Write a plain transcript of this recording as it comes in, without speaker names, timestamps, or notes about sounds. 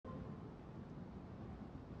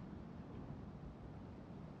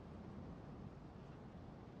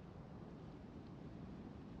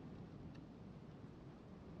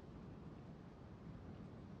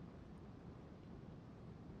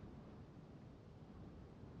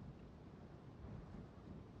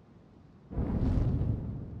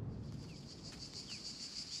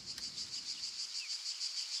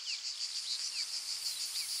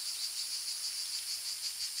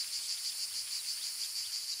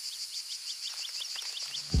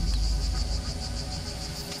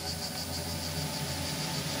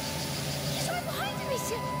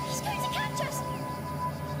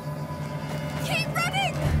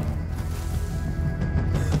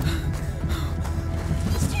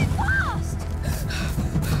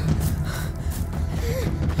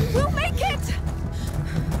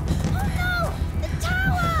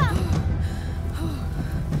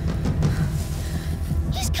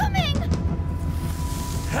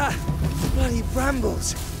Ah! Bloody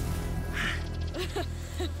brambles!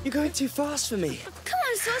 You're going too fast for me. Come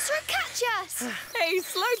on, sorcerer, catch us! Hey,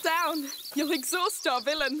 slow down. You'll exhaust our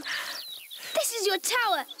villain. This is your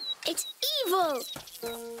tower. It's evil.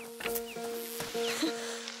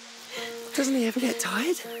 Doesn't he ever get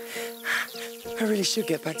tired? I really should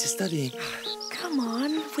get back to studying. Come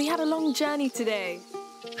on, we had a long journey today.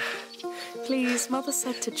 Please, Mother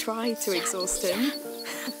said to try to exhaust him.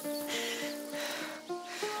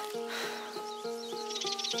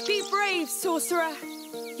 Be brave, sorcerer.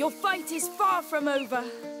 Your fight is far from over.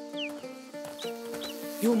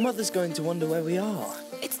 Your mother's going to wonder where we are.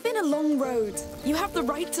 It's been a long road. You have the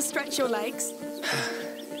right to stretch your legs.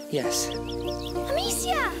 Yes.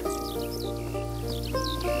 Amicia!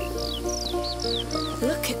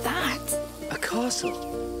 Look at that. A castle.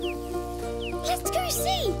 Let's go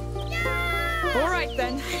see! Yeah! All right,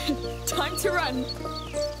 then. Time to run.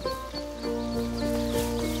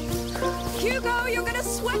 Hugo, you're gonna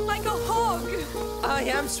sweat like a hog. I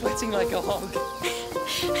am sweating like a hog.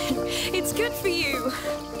 It's good for you.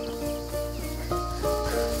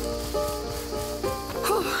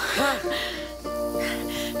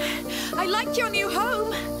 I like your new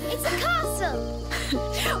home. It's a castle.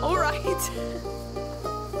 All right.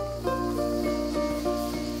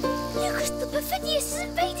 Lucas, the perfidious is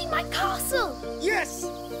invading my castle. Yes!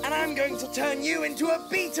 And I'm going to turn you into a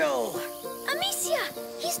beetle! Amicia,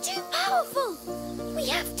 he's too powerful. We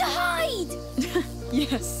have to hide.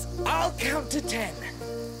 Yes. I'll count to 10.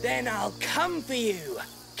 Then I'll come for you,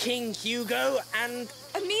 King Hugo and...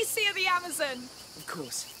 Amicia the Amazon. Of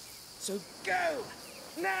course. So go!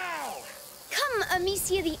 Now! Come,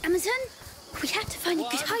 Amicia the Amazon. We have to find a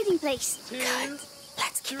good hiding place. Two, Good.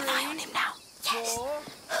 Let's keep an eye on him now. Yes. 4,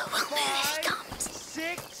 We'll move if he 5, comes.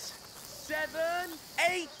 6, 7,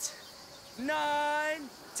 8, 9,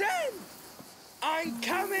 10! I'm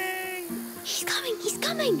coming! He's coming, he's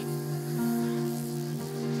coming.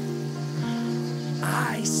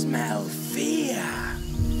 I smell fear.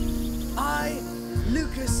 I,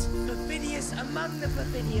 Lucas, perfidious among the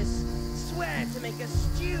perfidious, swear to make a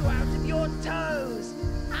stew out of your toes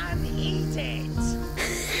and eat it.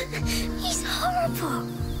 He's horrible.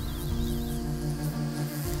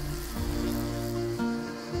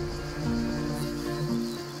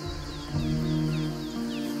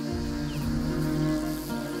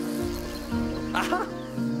 Aha!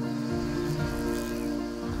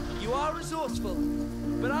 You are resourceful,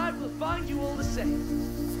 but I will find you all the same.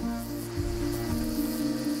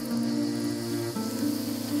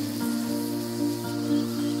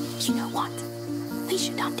 You know what? We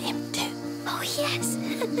should hunt him too. Oh, yes.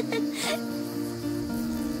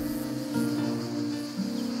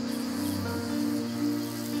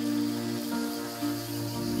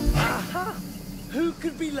 Aha! Who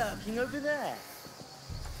could be lurking over there?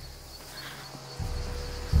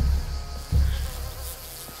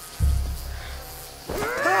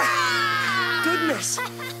 Ah! Goodness!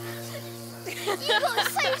 You got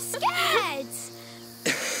so scared.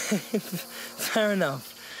 Fair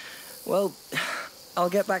enough. Well, I'll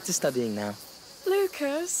get back to studying now.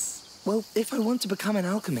 Lucas. Well, if I want to become an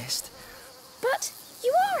alchemist, But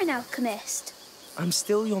you are an alchemist. I'm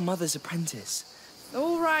still your mother's apprentice.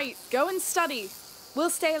 All right, go and study. We'll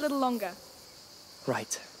stay a little longer.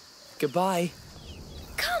 Right. Goodbye.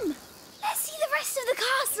 Come, let's see the rest of the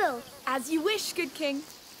castle. As you wish, good king.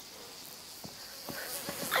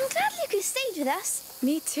 I'm glad Lucas stayed with us.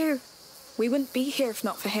 Me too. We wouldn't be here if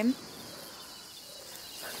not for him.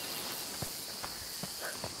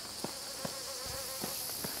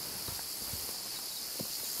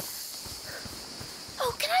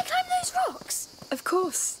 Oh, can I climb those rocks? Of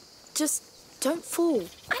course. Just don't fall.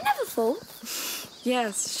 I never fall.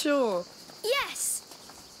 Yes, sure. Yes.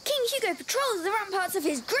 King Hugo patrols the ramparts of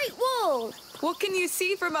his great wall. What can you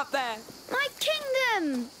see from up there? My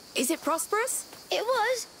kingdom. Is it prosperous? It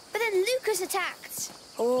was, but then Lucas attacked.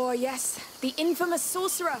 Oh, yes. The infamous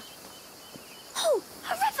sorcerer. Oh,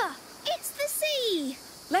 a river. It's the sea.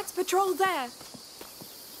 Let's patrol there.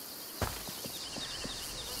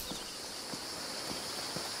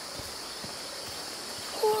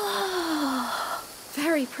 Whoa.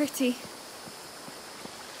 Very pretty.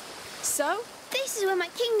 So, This is where my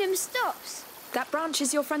kingdom stops. that branch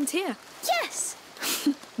is your frontier. Yes.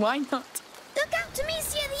 Why not? Look out,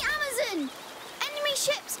 Amicia the Amazon. Enemy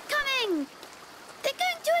ships coming. They're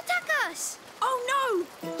going to attack us. Oh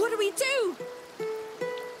no! What do we do?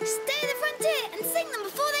 Stay at the frontier and sing them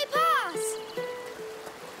before they pass.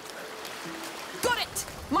 Got it!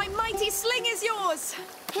 My mighty sling is yours!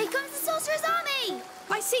 Here comes the sorcerer's army.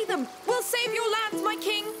 I see them! We'll save your land, my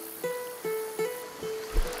king!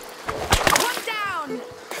 One down!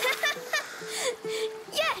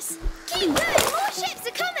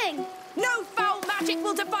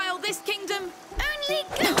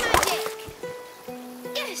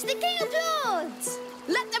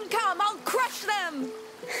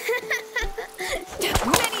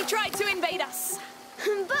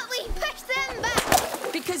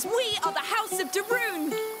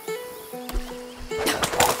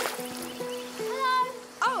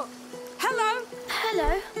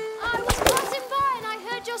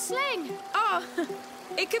 sling? Oh,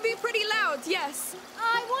 it can be pretty loud, yes.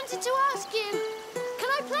 I wanted to ask you, can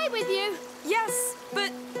I play with you? Yes,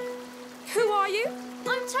 but who are you?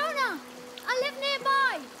 I'm Tona. I live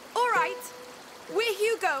nearby. All right. We're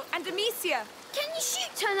Hugo and Amicia. Can you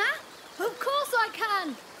shoot, Tona? Of course I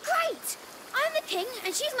can. Great! I'm the king,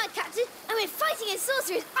 and she's my captain, and we're fighting a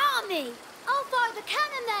sorcerer's army. I'll fire the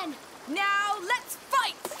cannon then. Now let's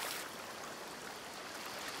fight!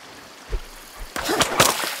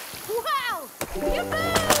 Wow! You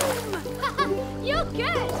boom! You're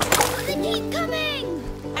good. But they keep coming!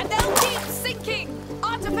 And they'll keep sinking!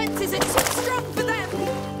 Our defenses are too strong for them!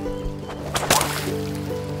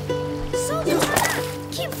 Soldier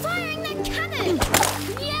Tona, keep firing that cannon!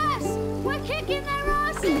 Yes! We're kicking their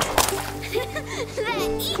asses!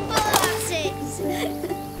 They're evil asses!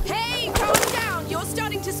 Hey, calm down! You're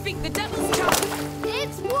starting to speak the devil's tongue!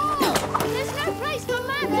 It's war! There's no place for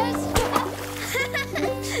manners!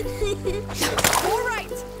 All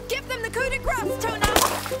right! Give them the coup de grace, Tona!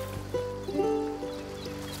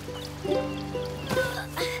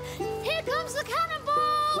 Here comes the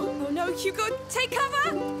cannonball! Oh no, Hugo, take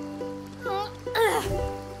cover!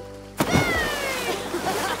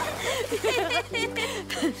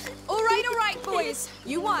 All right, boys.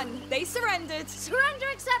 You won. They surrendered. Surrender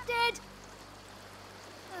accepted!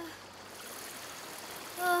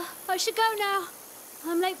 I should go now.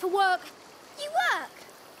 I'm late for work. You work?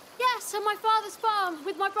 Yes, on my father's farm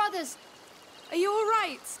with my brothers. Are you all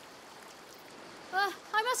right?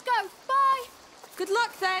 I must go. Bye! Good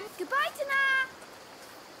luck, then. Goodbye, Tona!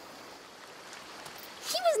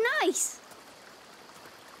 He was nice.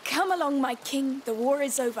 Come along, my king. The war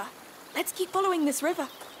is over. Let's keep following this river.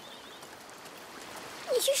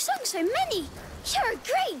 You sung so many. You're a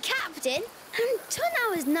great captain. And Tona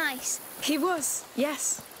was nice. He was,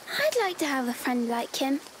 yes. I'd like to have a friend like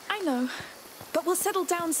him. I know. But we'll settle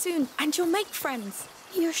down soon, and you'll make friends.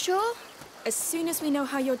 You're sure? As soon as we know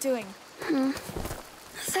how you're doing.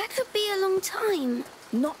 That could be a long time.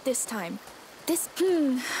 Not this time.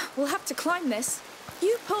 We'll have to climb this.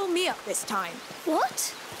 You pull me up this time.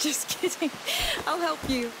 What? Just kidding. I'll help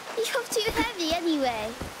you. You're too heavy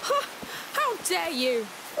anyway. Huh, how dare you?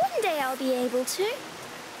 One day I'll be able to.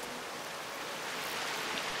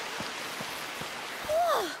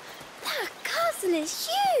 Whoa! That castle is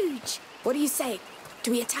huge! What do you say?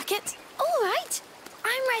 Do we attack it? All right.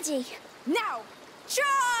 I'm ready. Now!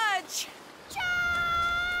 Charge! Charge!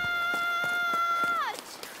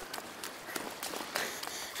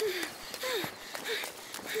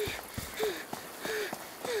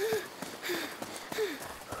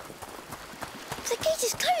 The gate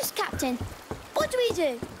is closed, Captain. What do we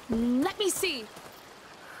do? Let me see.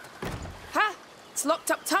 Ha! It's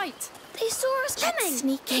locked up tight. They saw us coming. Let's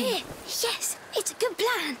sneak in. Here. Yes, it's a good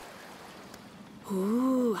plan.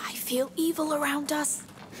 Ooh, I feel evil around us.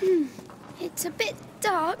 It's a bit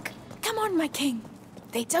dark. Come on, my king.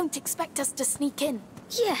 They don't expect us to sneak in.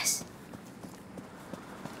 Yes.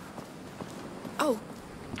 Oh,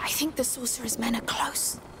 I think the sorcerer's men are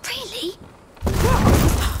close. Really?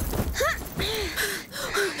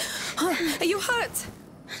 Are you hurt?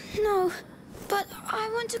 No, but I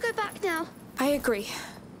want to go back now. I agree.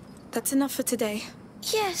 That's enough for today.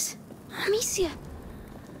 Yes, Amicia.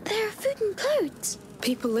 There are food and clothes.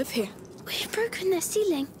 People live here. We've broken their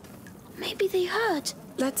ceiling. Maybe they heard.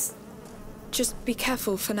 Let's just be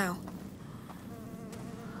careful for now.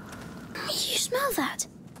 You smell that?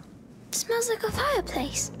 It smells like a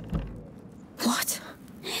fireplace. What?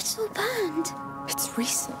 It's all burned. It's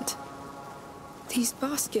recent. These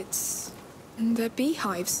baskets, they're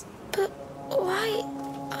beehives. But why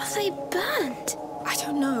are they burned? I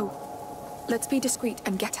don't know. Let's be discreet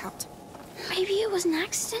and get out. Maybe it was an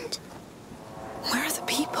accident? Where are the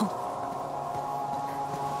people?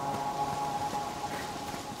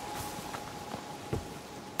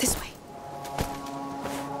 This way.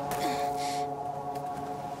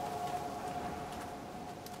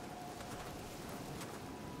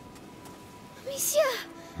 Amicia!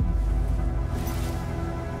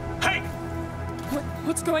 Hey!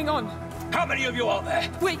 What's going on? How many of you are there?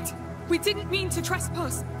 Wait! We didn't mean to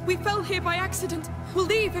trespass. We fell here by accident. We'll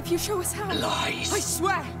leave if you show us how. Lies! I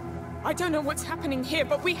swear! I don't know what's happening here,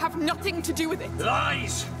 but we have nothing to do with it.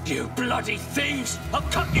 Lies! You bloody thieves! I'll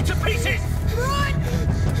cut you to pieces! Run!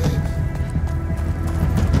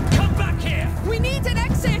 Come back here! We need an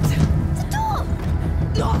exit! The door!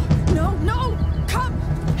 No! Come!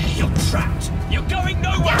 You're trapped! You're going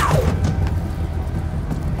nowhere!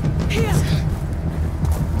 Here!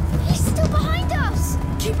 He's still behind us!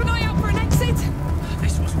 Keep an eye out for an exit!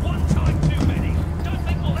 This was one time too many! Don't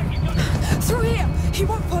think we'll let you go! Through here! He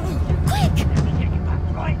won't follow! Quick! We'll get you back,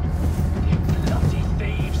 right?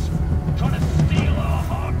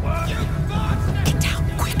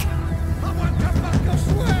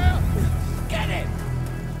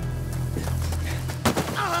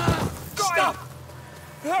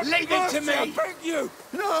 I beg you!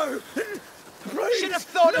 No! Please! Should have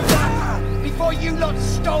thought of that before you lot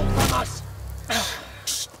stole from us!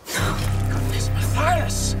 Goodness,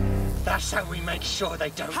 Matthias! That's how we make sure they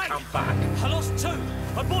don't come back. I lost two,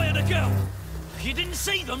 a boy and a girl. You didn't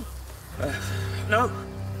see them? No.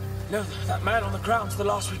 No, that man on the ground's the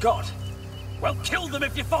last we got. Well, kill them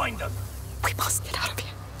if you find them. We must get out of here.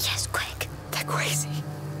 Yes, quick. They're crazy.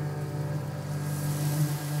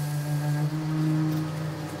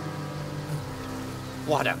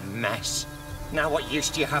 What a mess. Now what use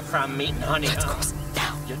do you have for our meat and honey, Let's huh? cross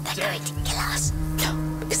now. You're They're dead. going to kill us. No,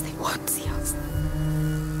 because they won't see us.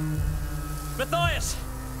 Matthias,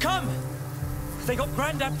 come! They got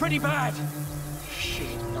Grandad pretty bad.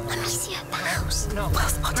 Shit. Amicia, the house. No, Well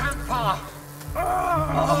spotted. Grandpa!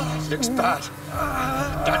 Oh, looks bad.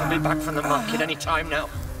 Dad will be back from the market any time now.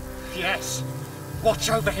 Yes. Watch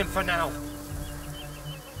over him for now.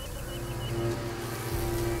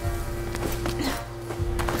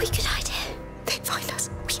 We could hide here. They'd find us.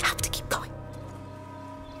 We have to keep going.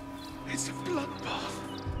 It's a bloodbath.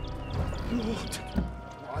 Lord.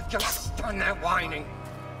 Oh, just stand there whining.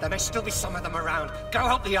 There may still be some of them around. Go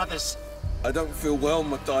help the others. I don't feel well,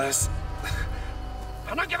 Matthias.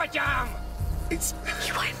 I don't give a damn! It's...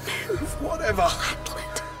 You won't move. whatever. Handle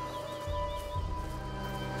it.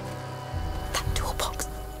 That toolbox.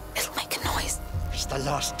 It'll make a noise. It's the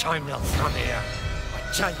last time they'll come here.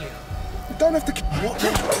 I tell you. You don't have to... What?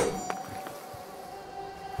 Away.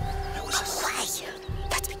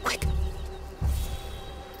 Let's be quick.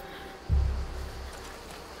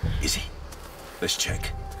 Is he? Let's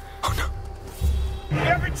check. Oh no. We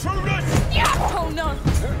have intruders! Oh no.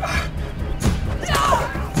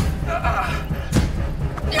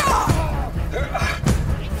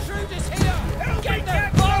 Intruders here! Help get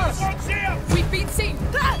them! Boss! Here! We've been seen.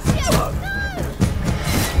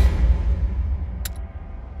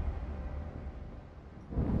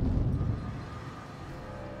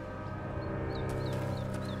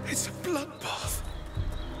 It's a bloodbath.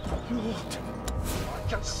 Lord.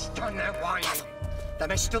 Just stand there whining. There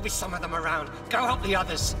may still be some of them around. Go help the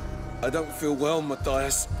others. I don't feel well,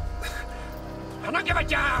 Matthias. I don't give a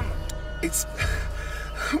damn! It's...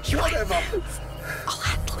 whatever. I'll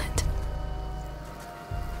handle it.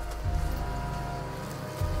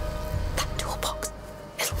 That toolbox.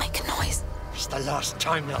 It'll make a noise. It's the last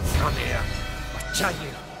time they'll come here. I tell you.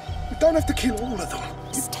 You don't have to kill all of them.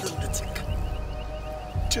 You Steady. lunatic.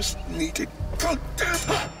 Just needed... God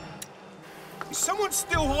damn! Is someone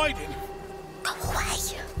still hiding? Go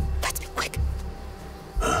away. Let's be quick.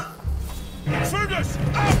 Intruders!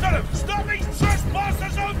 After them! Stop these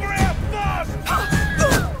trespassers over here!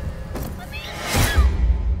 Fast!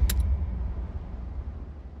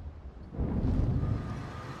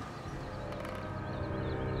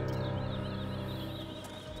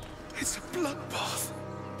 It's a bloodbath.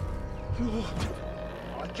 Lord.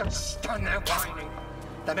 I just stand there whining.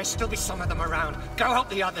 There may still be some of them around. Go help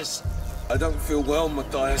the others. I don't feel well,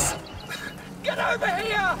 Matthias. Get over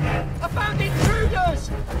here! I found intruders!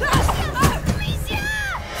 Amicia!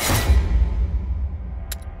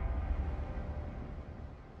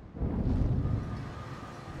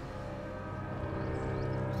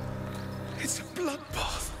 It's a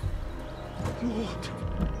bloodbath. Lord.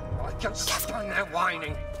 I just stand there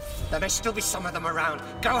whining. There may still be some of them around.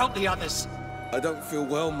 Go help the others. I don't feel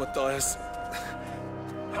well, Matthias.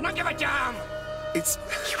 I don't give a damn! It's...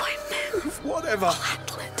 You won't move. whatever. I'll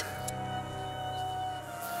handle it.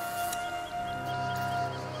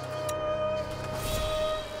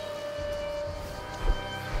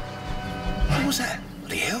 What was that?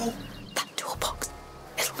 The hell? That toolbox.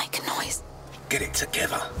 It'll make a noise. Get it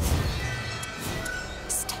together.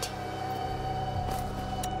 Steady.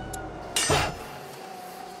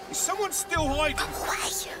 Is someone still hiding? Go away.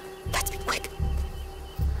 Let's be quick.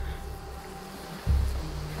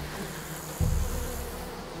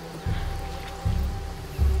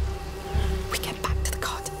 We get back to the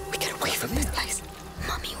cart. We get away from this place.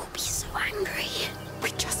 Mummy will be so angry.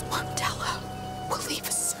 We just won't tell her. We'll leave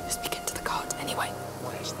as soon as we get to the cart anyway.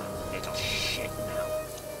 Where's that little shit now?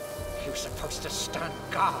 You're supposed to stand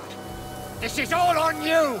guard. This is all on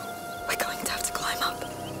you! We're going to have to climb up.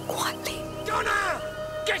 Quietly. Donna!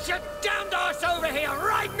 Get your damned ass over here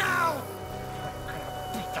right now! I'm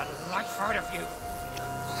gonna beat the life out of you.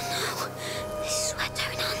 Oh no. This is sweat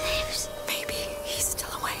on our lips. Maybe he's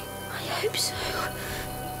still away. I hope so.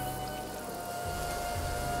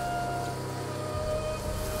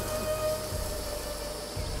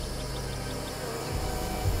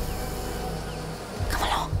 Come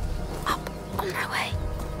along. Up. On my way.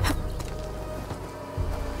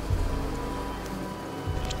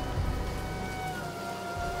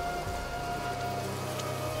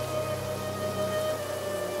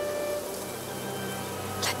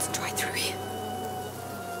 Let's try through here.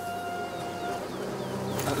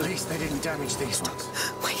 At least they didn't damage these ones.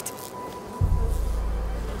 Wait.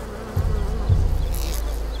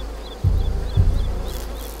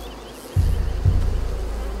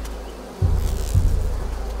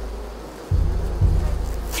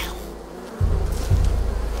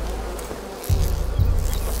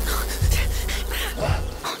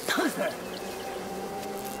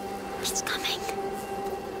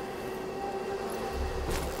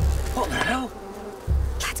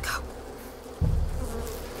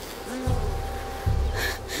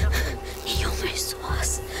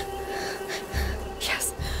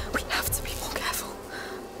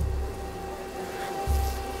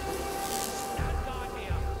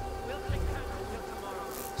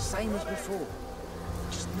 Same as before.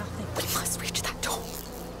 Just nothing. We must reach that door.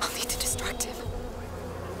 I'll need to distract him.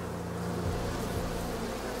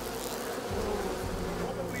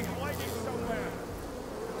 Probably hiding somewhere.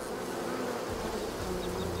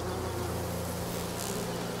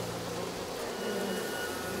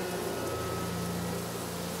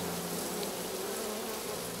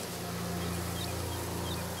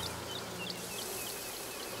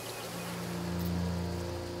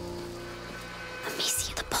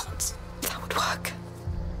 Amicia the pot. That would work.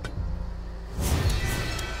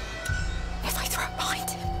 If I throw it behind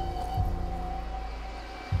him.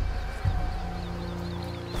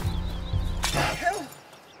 Hell!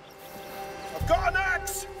 I've got an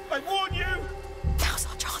axe! I warn you! Now's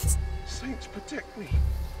our chance. Saints protect me.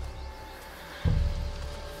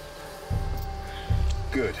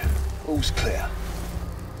 Good. All's clear.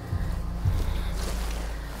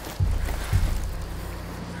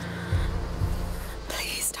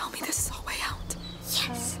 Please tell me this is our way out.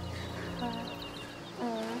 Yes.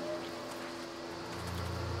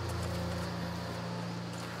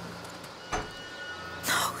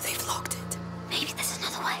 No, they've locked it. Maybe there's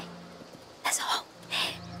another way. There's a hole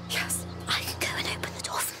here. Yes. I can go and open the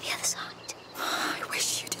door from the other side. I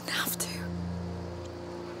wish you didn't have to.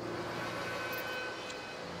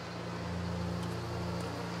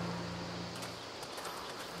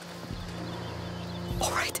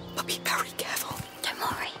 All right, but be very careful. Don't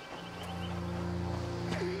worry.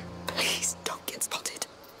 Please don't get spotted.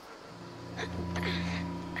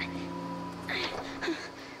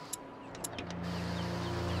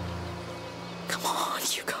 Come on,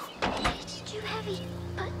 Hugo. It's too heavy,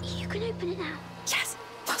 but you can open it now. Yes,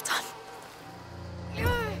 well done.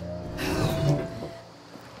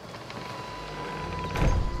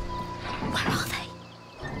 Where are they?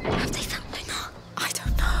 Have they found Lunar? I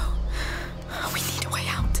don't know. We need a way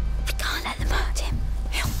out. We can't let them hurt him.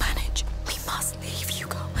 He'll manage. We must leave,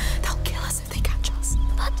 Hugo. They'll kill us if they catch us.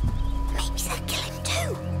 But maybe they'll kill him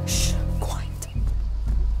too. Shh, quiet.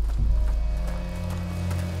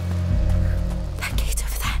 That gate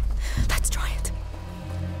over there. Let's try it.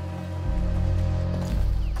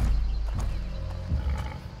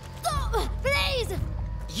 Stop! Please!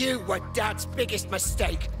 You were Dad's biggest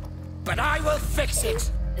mistake, but I will fix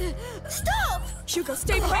it! Stop! Hugo,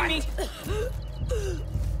 stay behind me.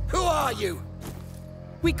 Who are you?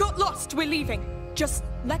 We got lost. We're leaving. Just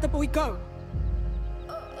let the boy go.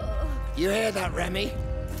 You hear that, Remy?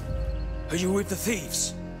 Are you with the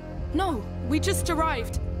thieves? No, we just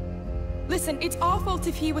arrived. Listen, it's our fault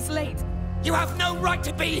if he was late. You have no right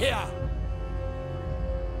to be here!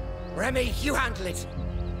 Remy, you handle it.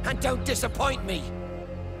 And don't disappoint me.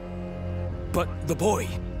 But the boy,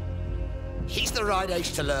 He's the right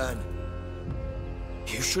age to learn.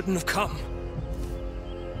 you shouldn't have come.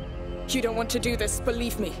 You don't want to do this,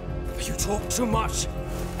 believe me. You talk too much.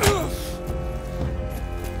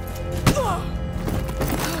 Stop!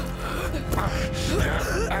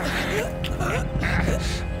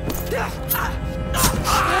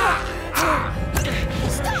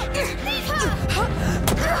 Leave her!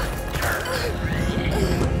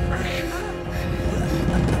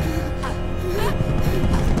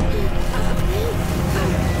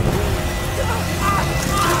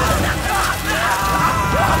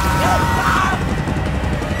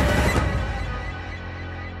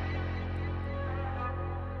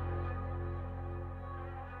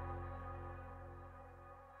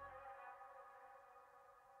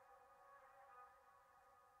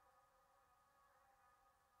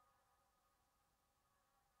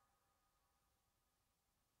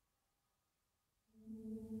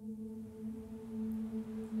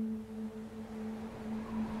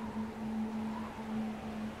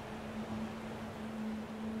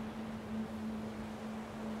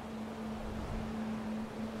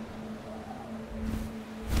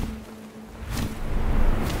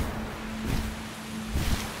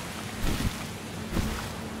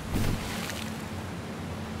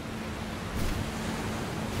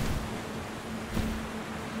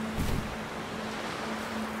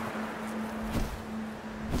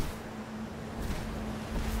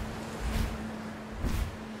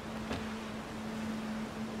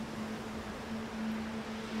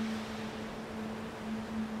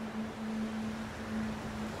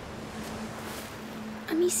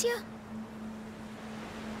 Amicia?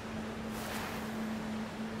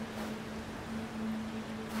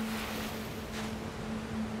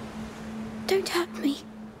 Don't hurt me.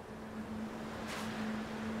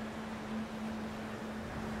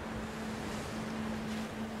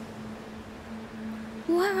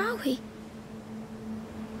 Where are we?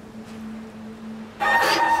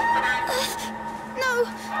 No!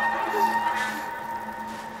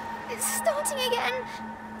 It's starting again.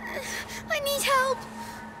 I need help.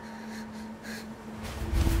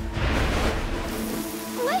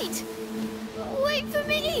 Wait! Wait for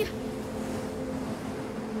me!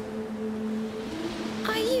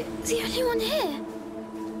 Are you the only one here?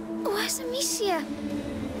 Where's Amicia?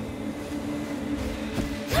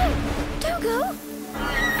 No! Don't go!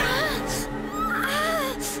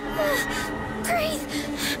 Breathe!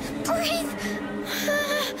 Breathe!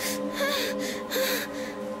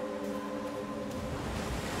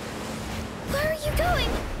 Where are you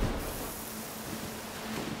going?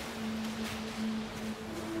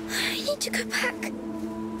 I need to go back.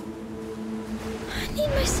 I need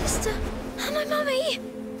my sister and my mummy.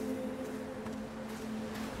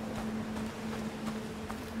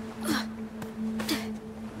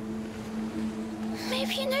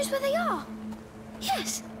 Maybe he knows where they are.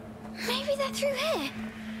 Yes, maybe they're through here.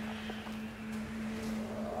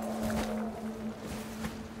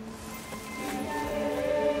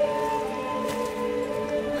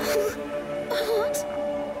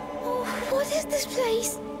 What is this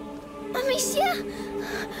place? Amicia?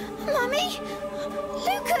 Mummy?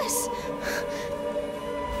 Lucas?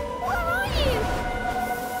 Where are you?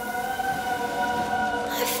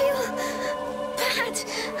 I feel bad.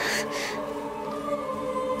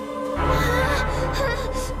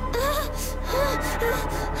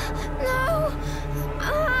 No!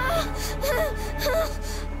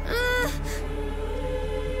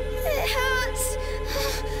 It hurts.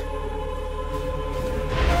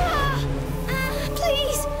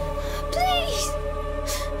 Please! Please!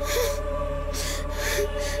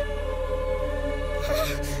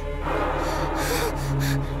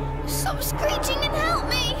 Stop screeching and help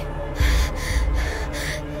me!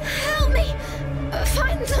 Help me!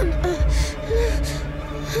 Find them!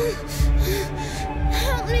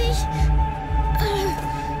 Help me!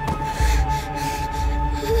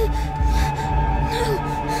 No!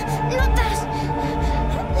 Not that!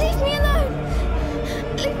 Leave me alone!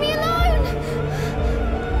 Leave me alone!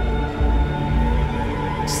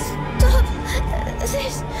 Stop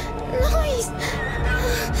this noise!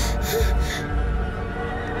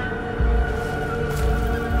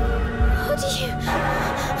 What do you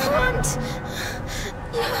want?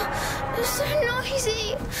 You're so noisy.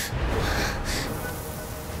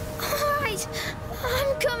 All right,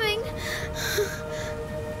 I'm coming.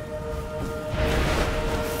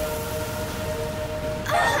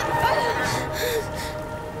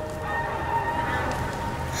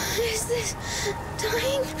 Is this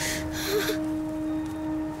dying?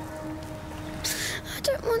 I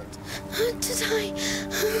don't want to die.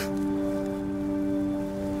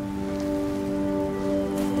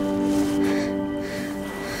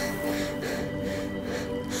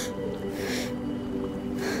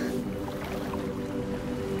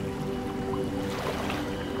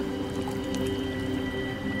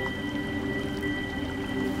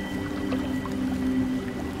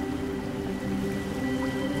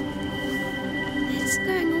 It's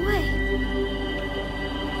going away.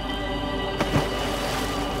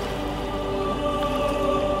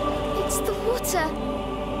 It's the water.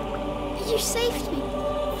 You saved me.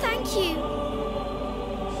 Thank you.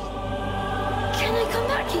 Can I come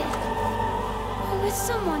back here? Or with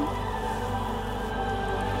someone?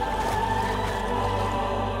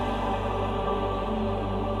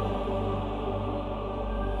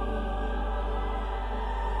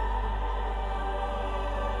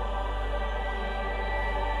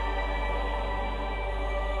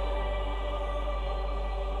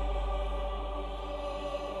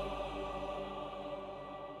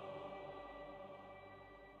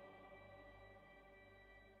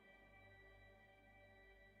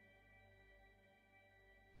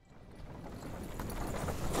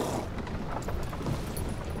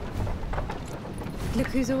 Look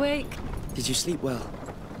who's awake. Did you sleep well?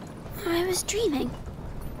 I was dreaming.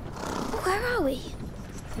 Where are we?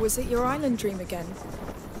 Was it your island dream again?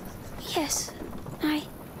 Yes,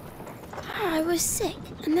 I was sick,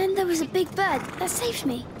 and then there was a big bird that saved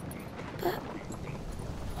me. But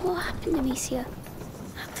what happened, Amicia?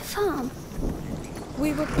 At the farm?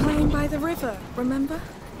 We were playing by the river, remember?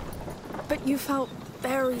 But you felt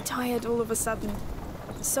very tired all of a sudden.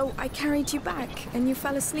 So I carried you back, and you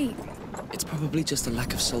fell asleep. It's probably just a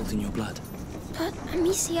lack of salt in your blood. But,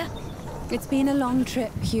 Amicia... It's been a long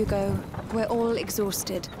trip, Hugo. We're all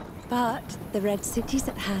exhausted. But the Red City's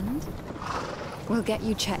at hand. We'll get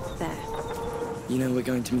you checked there. You know, we're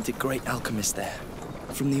going to meet a great alchemist there.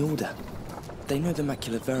 From the Order. They know the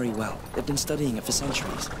macula very well. They've been studying it for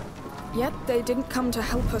centuries. Yet they didn't come to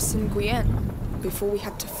help us in Requiem before we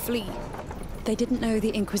had to flee. They didn't know the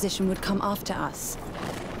Inquisition would come after us.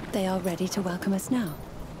 They are ready to welcome us now.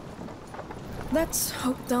 Let's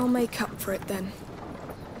hope they'll make up for it then.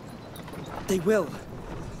 They will.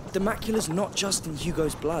 The macula's not just in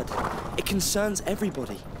Hugo's blood. It concerns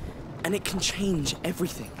everybody. And it can change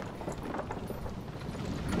everything.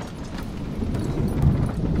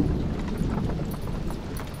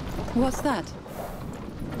 What's that?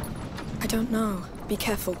 I don't know. Be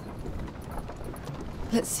careful.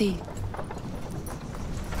 Let's see.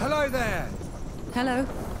 Hello there! Hello?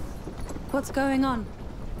 What's going on?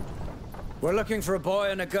 We're looking for a boy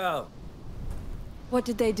and a girl. What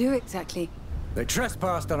did they do exactly? They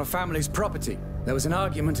trespassed on a family's property. There was an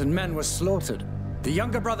argument and men were slaughtered. The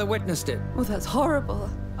younger brother witnessed it. Oh, that's horrible.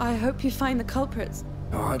 I hope you find the culprits.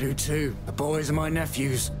 Oh, I do too. The boys are my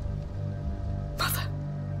nephews. Mother,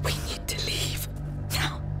 we need to leave.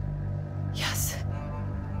 Now. Yes.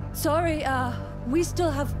 Sorry, we still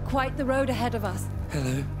have quite the road ahead of us.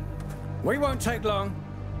 Hello. We won't take long.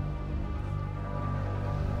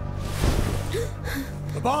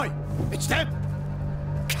 The boy! It's them!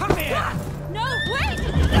 Come here! No, wait!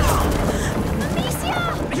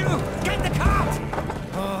 Amicia! You! Get in the cart!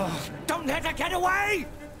 Oh, don't let her get away!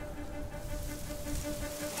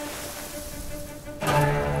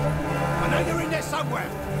 I know you're in there somewhere.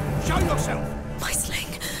 Show yourself! My sling.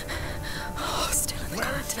 Oh, still in the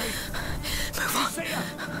cart. Move on. See her?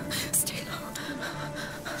 Stay low.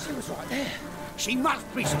 She was right there. She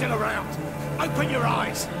must be still around. Open your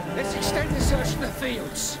eyes. Let's extend the search to the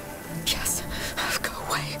fields. Yes. Go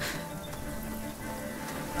away.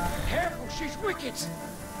 Careful, she's wicked.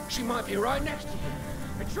 She might be right next to you.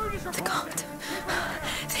 Intruders The reported. guard.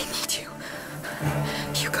 They need you.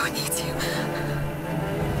 Hugo needs you.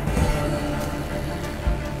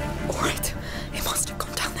 All right. He must have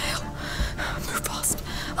gone down the hill. Move fast.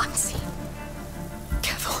 Unseen.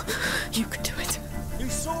 Careful. You can do it. You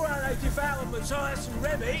saw how they devoured Matthias and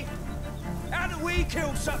Remy. How do we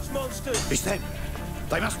kill such monsters? It's them.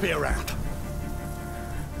 They must be around.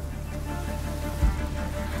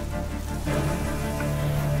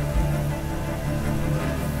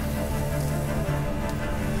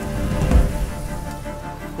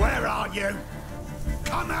 Where are you?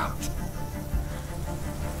 Come out!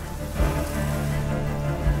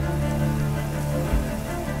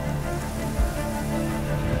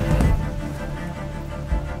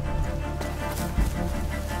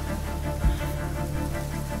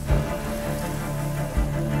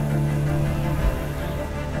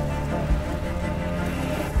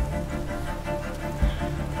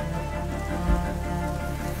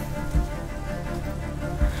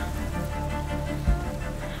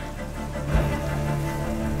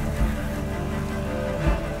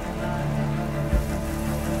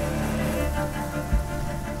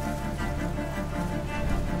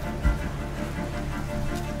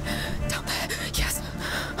 Down there. Yes.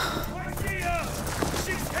 I see her!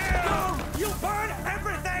 She's here! No! You'll burn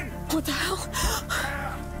everything! What the hell?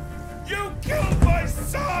 You killed my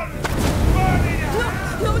son! Burning him!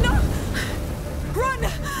 No, no! Run!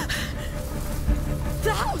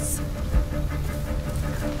 The house!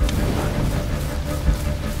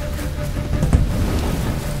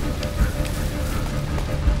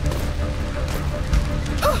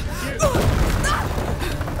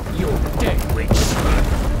 You're dead, witch.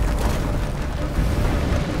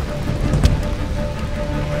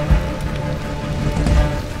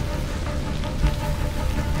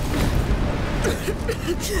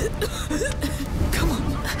 Come on.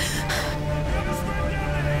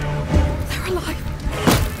 They're alive.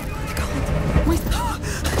 They can't. Wait.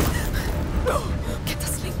 Get the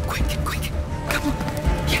sling. Quick, quick. Come on.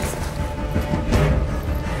 Yes.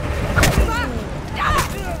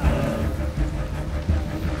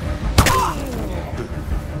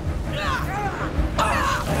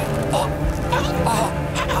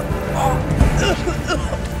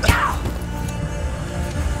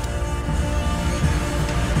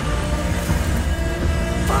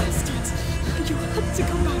 Bastards! You had to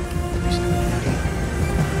come back.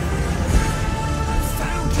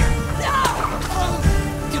 Found you!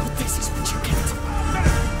 No, this is what you get.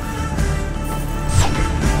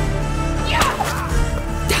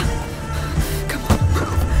 Come on,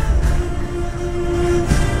 move.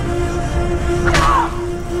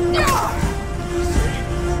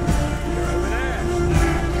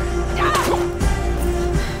 You're over there.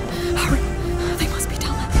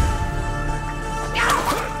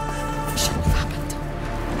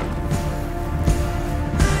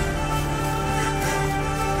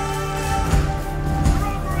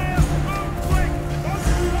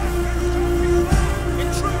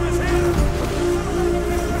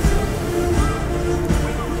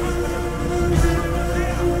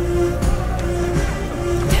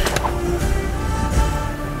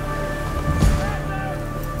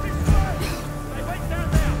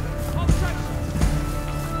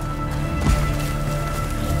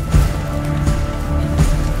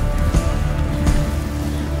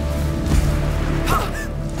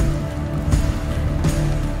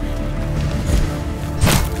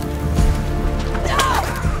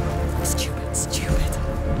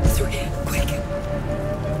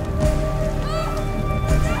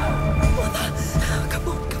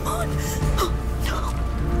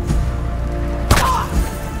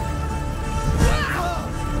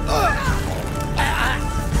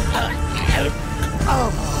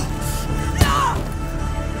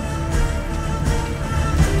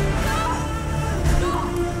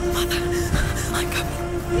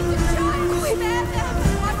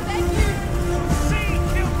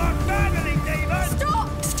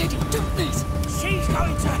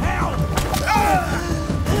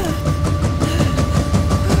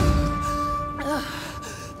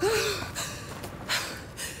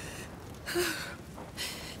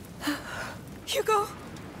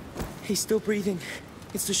 He's still breathing.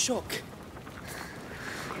 It's the shock.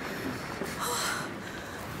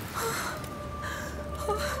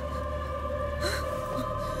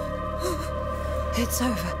 It's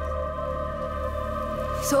over.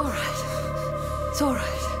 It's all right. It's all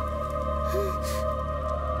right.